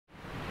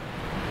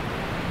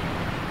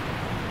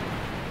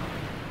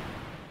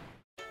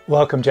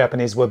Welcome,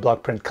 Japanese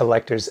woodblock print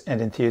collectors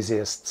and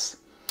enthusiasts.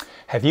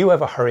 Have you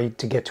ever hurried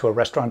to get to a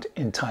restaurant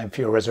in time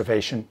for your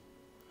reservation?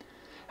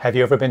 Have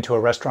you ever been to a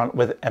restaurant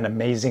with an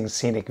amazing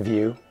scenic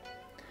view?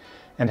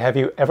 And have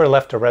you ever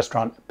left a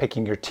restaurant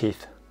picking your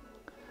teeth?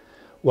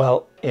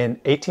 Well, in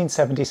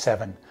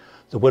 1877,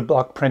 the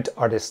woodblock print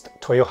artist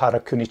Toyohara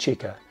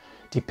Kunichika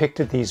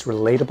depicted these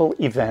relatable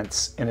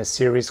events in a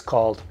series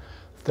called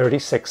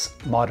 36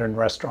 Modern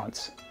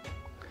Restaurants.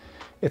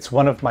 It's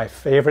one of my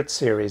favorite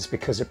series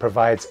because it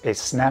provides a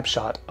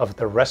snapshot of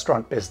the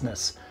restaurant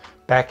business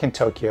back in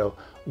Tokyo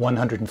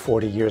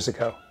 140 years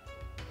ago.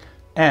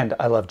 And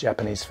I love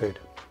Japanese food.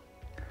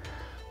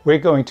 We're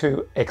going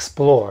to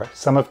explore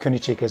some of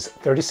Kunichika's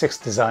 36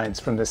 designs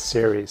from this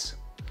series.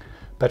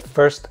 But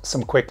first,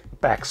 some quick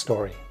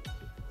backstory.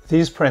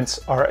 These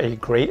prints are a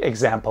great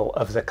example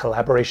of the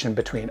collaboration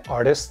between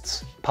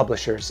artists,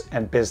 publishers,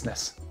 and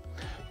business.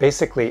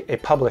 Basically, a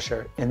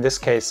publisher, in this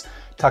case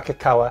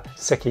Takekawa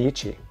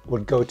Sekeiichi,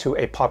 would go to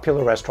a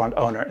popular restaurant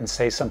owner and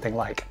say something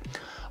like,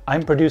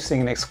 "I'm producing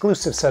an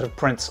exclusive set of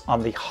prints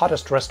on the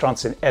hottest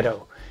restaurants in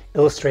Edo,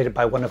 illustrated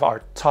by one of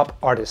our top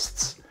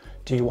artists.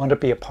 Do you want to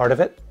be a part of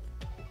it?"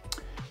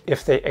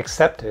 If they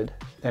accepted,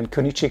 then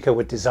Kunichika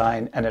would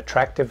design an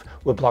attractive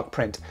woodblock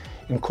print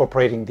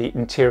incorporating the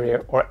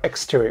interior or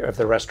exterior of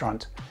the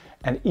restaurant,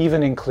 and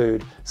even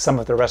include some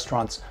of the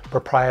restaurant's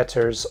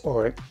proprietors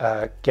or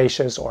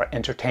geishas or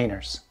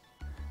entertainers.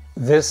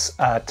 This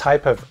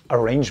type of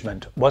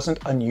arrangement wasn't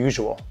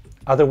unusual.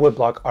 Other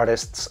woodblock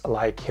artists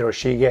like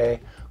Hiroshige,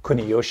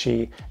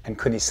 Kuniyoshi, and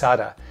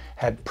Kunisada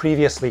had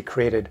previously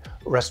created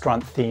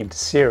restaurant-themed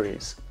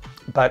series,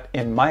 but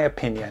in my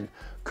opinion,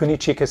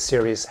 Kunichika's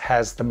series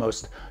has the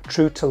most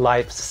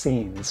true-to-life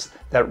scenes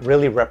that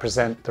really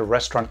represent the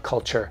restaurant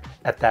culture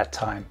at that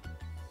time.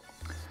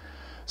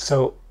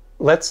 So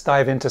let's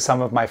dive into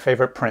some of my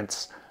favorite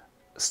prints,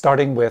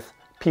 starting with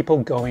people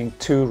going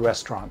to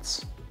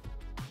restaurants.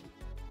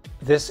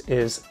 This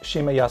is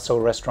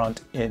Shimayaso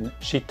restaurant in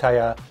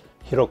Shitaya,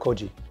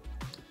 Hirokoji.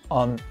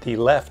 On the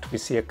left, we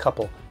see a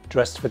couple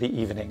dressed for the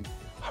evening,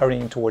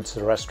 hurrying towards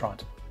the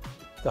restaurant,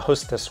 the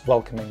hostess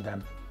welcoming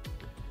them.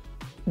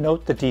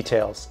 Note the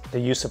details, the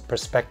use of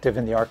perspective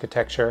in the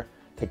architecture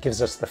that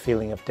gives us the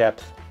feeling of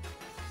depth,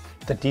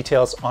 the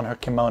details on her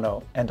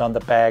kimono and on the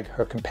bag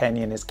her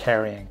companion is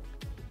carrying,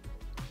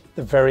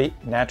 the very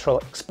natural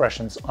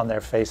expressions on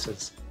their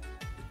faces.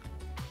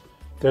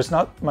 There's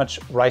not much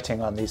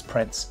writing on these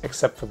prints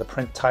except for the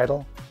print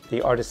title,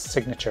 the artist's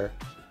signature,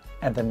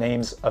 and the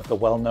names of the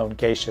well-known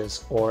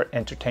geishas or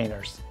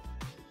entertainers.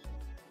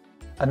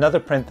 Another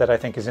print that I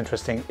think is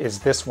interesting is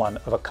this one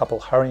of a couple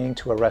hurrying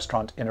to a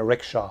restaurant in a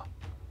rickshaw.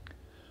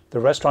 The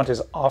restaurant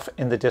is off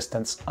in the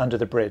distance under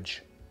the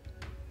bridge.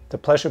 The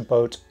pleasure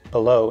boat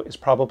below is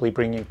probably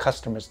bringing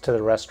customers to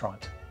the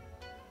restaurant.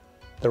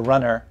 The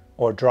runner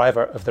or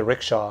driver of the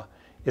rickshaw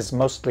is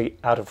mostly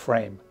out of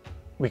frame.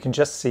 We can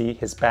just see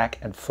his back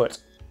and foot.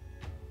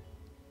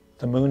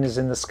 The moon is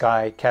in the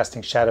sky,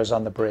 casting shadows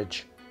on the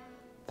bridge.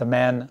 The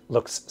man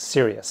looks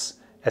serious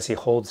as he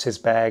holds his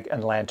bag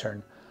and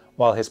lantern,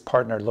 while his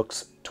partner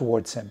looks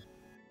towards him.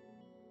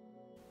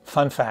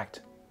 Fun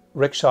fact,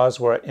 rickshaws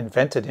were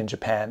invented in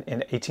Japan in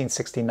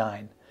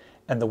 1869,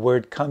 and the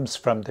word comes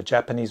from the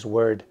Japanese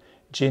word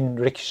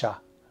jinriksha,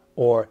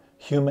 or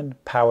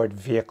human-powered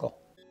vehicle.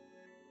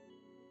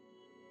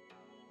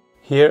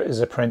 Here is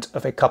a print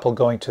of a couple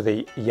going to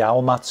the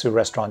Yaomatsu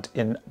restaurant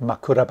in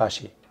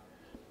Makurabashi.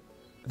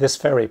 This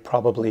ferry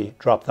probably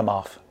dropped them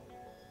off.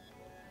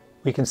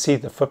 We can see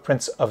the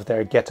footprints of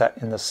their geta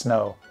in the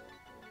snow.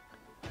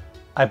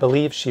 I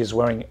believe she is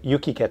wearing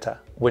yuki geta,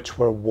 which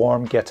were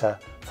warm geta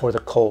for the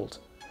cold.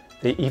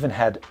 They even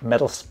had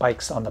metal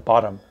spikes on the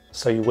bottom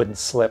so you wouldn't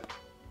slip.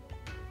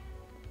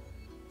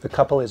 The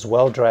couple is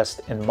well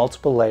dressed in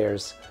multiple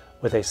layers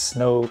with a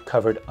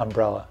snow-covered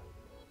umbrella.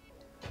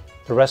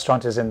 The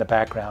restaurant is in the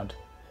background,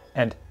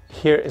 and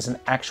here is an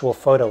actual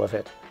photo of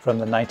it from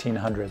the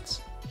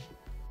 1900s.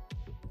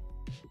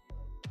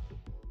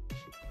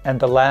 And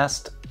the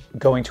last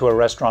going to a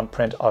restaurant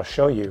print I'll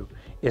show you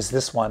is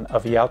this one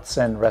of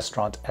Yaotsen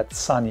restaurant at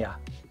Sanya.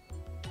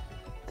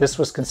 This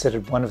was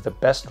considered one of the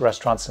best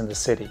restaurants in the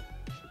city.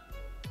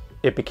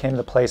 It became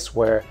the place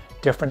where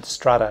different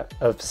strata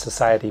of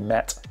society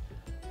met: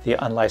 the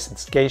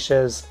unlicensed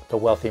geishas, the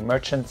wealthy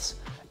merchants,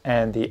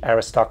 and the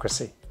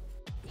aristocracy.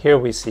 Here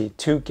we see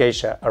two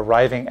geisha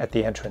arriving at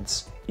the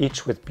entrance,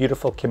 each with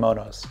beautiful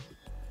kimonos.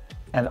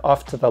 And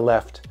off to the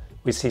left,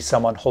 we see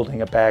someone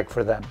holding a bag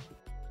for them.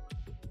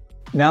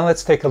 Now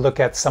let's take a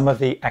look at some of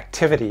the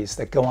activities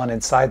that go on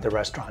inside the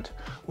restaurant,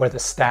 where the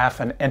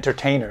staff and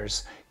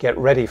entertainers get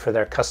ready for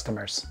their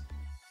customers.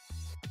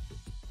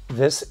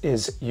 This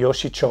is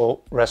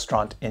Yoshicho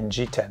restaurant in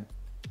Jiten.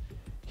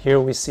 Here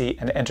we see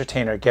an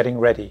entertainer getting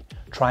ready,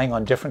 trying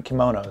on different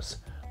kimonos,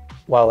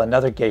 while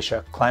another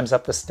geisha climbs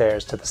up the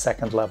stairs to the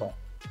second level.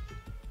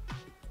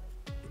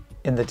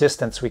 In the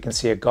distance, we can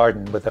see a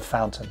garden with a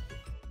fountain.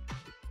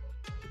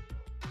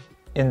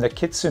 In the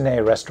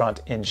Kitsune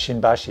restaurant in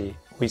Shinbashi,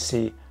 we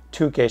see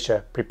two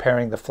geisha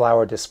preparing the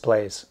flower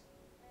displays.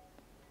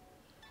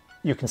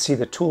 You can see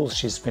the tools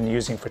she's been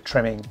using for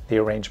trimming the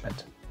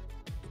arrangement.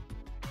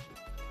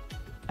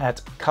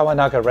 At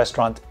Kawanaga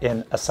restaurant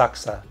in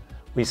Asakusa,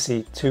 we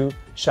see two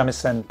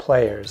shamisen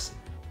players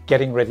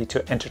getting ready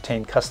to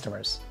entertain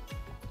customers.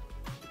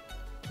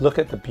 Look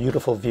at the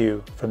beautiful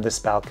view from this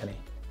balcony.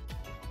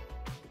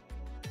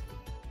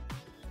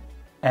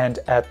 And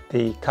at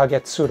the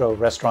Kagetsuro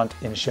restaurant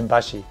in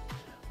Shimbashi,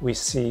 we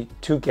see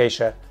two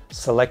geisha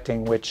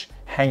selecting which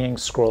hanging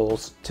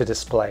scrolls to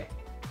display.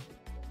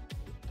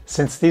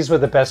 Since these were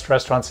the best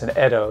restaurants in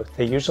Edo,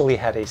 they usually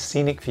had a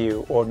scenic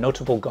view or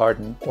notable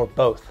garden or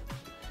both.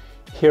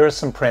 Here are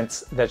some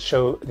prints that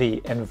show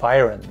the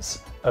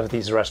environs of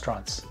these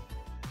restaurants.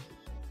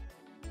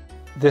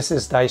 This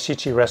is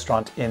Daishichi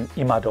restaurant in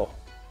Imado.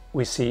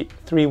 We see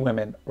three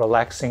women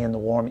relaxing in the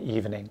warm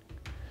evening.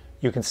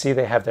 You can see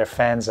they have their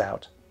fans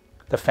out.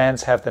 The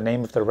fans have the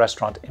name of the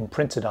restaurant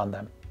imprinted on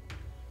them.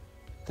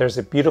 There's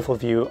a beautiful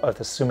view of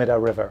the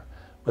Sumida River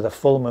with a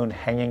full moon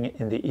hanging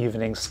in the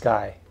evening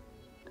sky.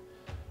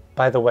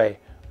 By the way,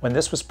 when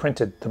this was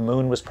printed, the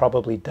moon was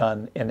probably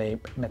done in a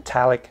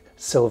metallic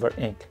silver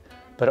ink,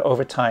 but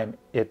over time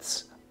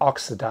it's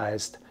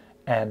oxidized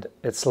and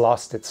it's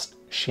lost its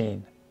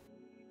sheen.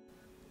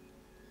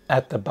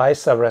 At the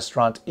Baisa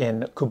restaurant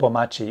in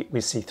Kubomachi,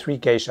 we see three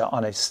geisha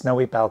on a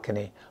snowy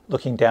balcony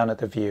looking down at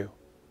the view.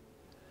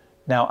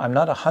 Now, I'm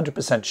not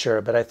 100%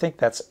 sure, but I think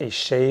that's a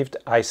shaved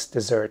ice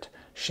dessert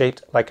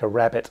shaped like a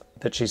rabbit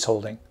that she's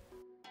holding.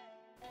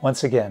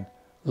 Once again,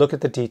 look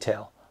at the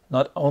detail,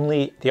 not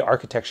only the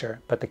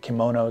architecture, but the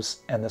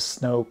kimonos and the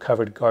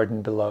snow-covered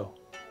garden below.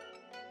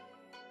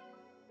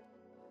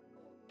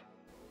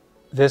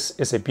 This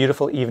is a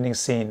beautiful evening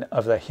scene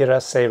of the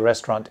Hirase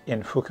restaurant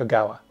in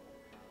Fukagawa.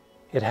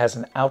 It has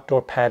an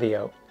outdoor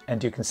patio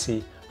and you can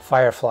see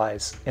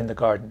fireflies in the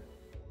garden.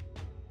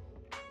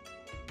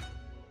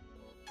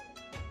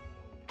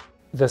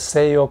 The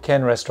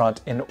Seiyo-ken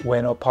restaurant in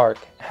Ueno Park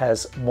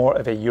has more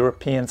of a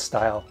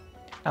European-style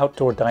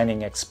outdoor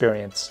dining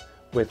experience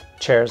with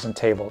chairs and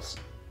tables.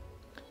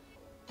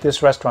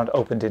 This restaurant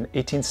opened in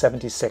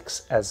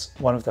 1876 as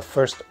one of the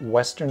first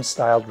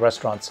Western-styled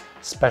restaurants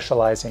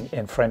specializing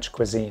in French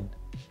cuisine.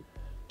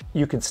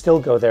 You can still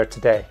go there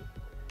today.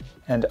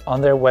 And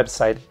on their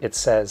website it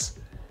says,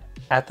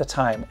 at the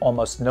time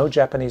almost no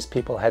Japanese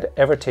people had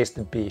ever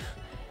tasted beef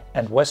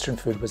and Western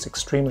food was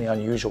extremely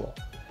unusual.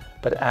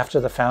 But after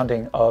the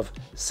founding of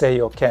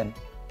Seiyo-ken,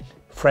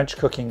 French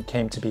cooking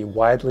came to be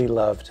widely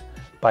loved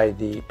by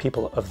the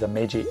people of the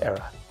Meiji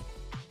era.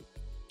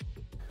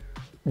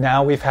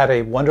 Now we've had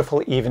a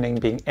wonderful evening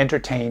being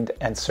entertained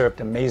and served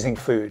amazing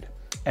food,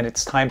 and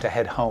it's time to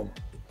head home.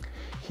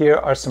 Here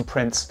are some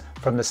prints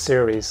from the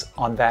series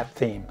on that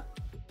theme.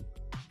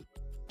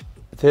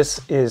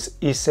 This is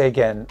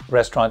Iseigen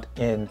restaurant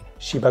in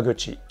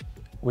Shibaguchi.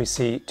 We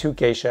see two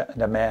geisha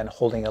and a man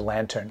holding a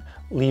lantern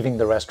leaving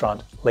the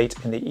restaurant late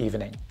in the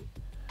evening.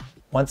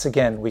 Once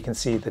again, we can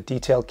see the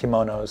detailed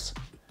kimonos,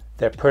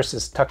 their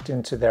purses tucked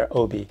into their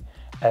obi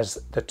as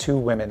the two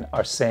women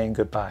are saying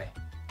goodbye.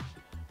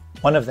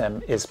 One of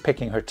them is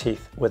picking her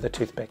teeth with a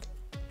toothpick.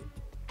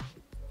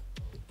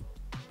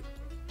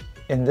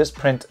 In this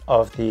print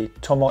of the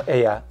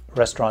Tomoeya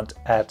restaurant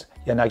at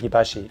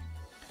Yanagibashi,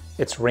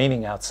 it's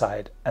raining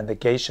outside and the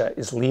geisha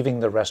is leaving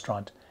the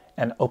restaurant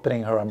and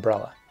opening her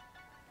umbrella.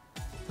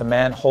 The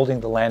man holding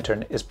the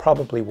lantern is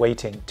probably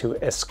waiting to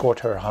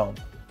escort her home.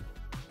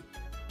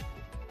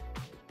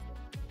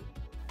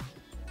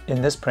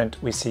 In this print,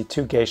 we see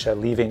two geisha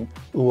leaving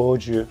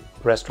Uoju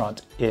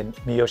restaurant in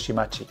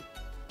Miyoshimachi.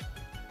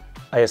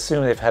 I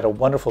assume they've had a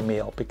wonderful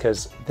meal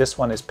because this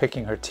one is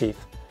picking her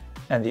teeth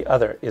and the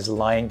other is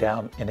lying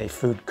down in a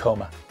food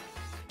coma.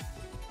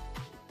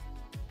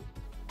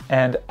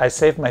 And I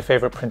saved my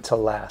favorite print till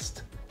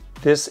last.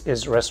 This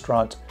is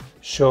restaurant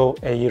Sho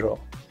Eiro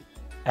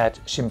at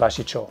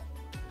Shimbashi-cho.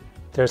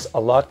 There's a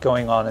lot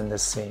going on in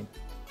this scene.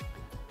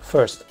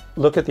 First,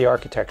 look at the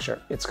architecture.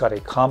 It's got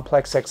a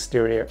complex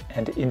exterior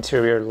and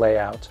interior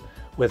layout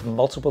with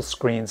multiple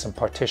screens and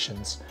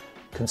partitions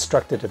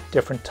constructed of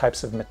different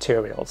types of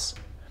materials,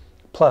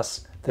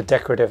 plus the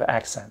decorative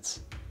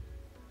accents.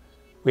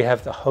 We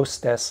have the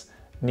hostess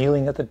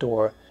kneeling at the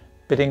door,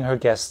 bidding her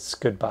guests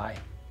goodbye.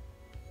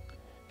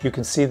 You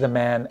can see the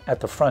man at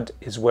the front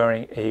is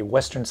wearing a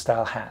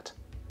Western-style hat,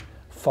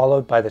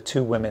 followed by the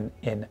two women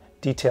in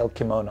detailed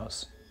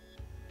kimonos.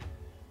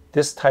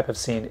 This type of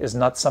scene is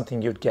not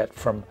something you'd get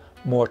from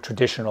more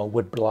traditional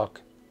woodblock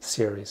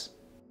series.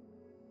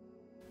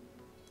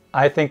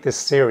 I think this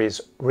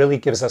series really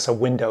gives us a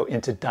window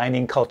into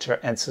dining culture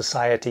and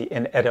society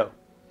in Edo.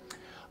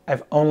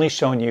 I've only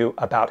shown you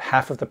about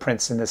half of the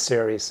prints in this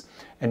series,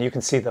 and you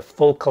can see the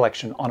full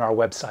collection on our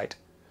website.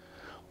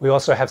 We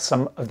also have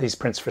some of these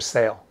prints for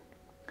sale.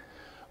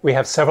 We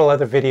have several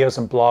other videos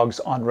and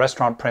blogs on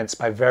restaurant prints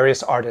by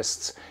various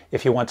artists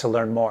if you want to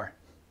learn more.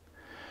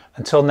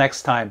 Until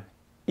next time,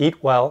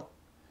 eat well,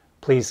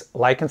 please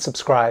like and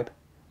subscribe,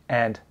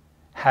 and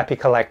happy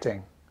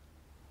collecting.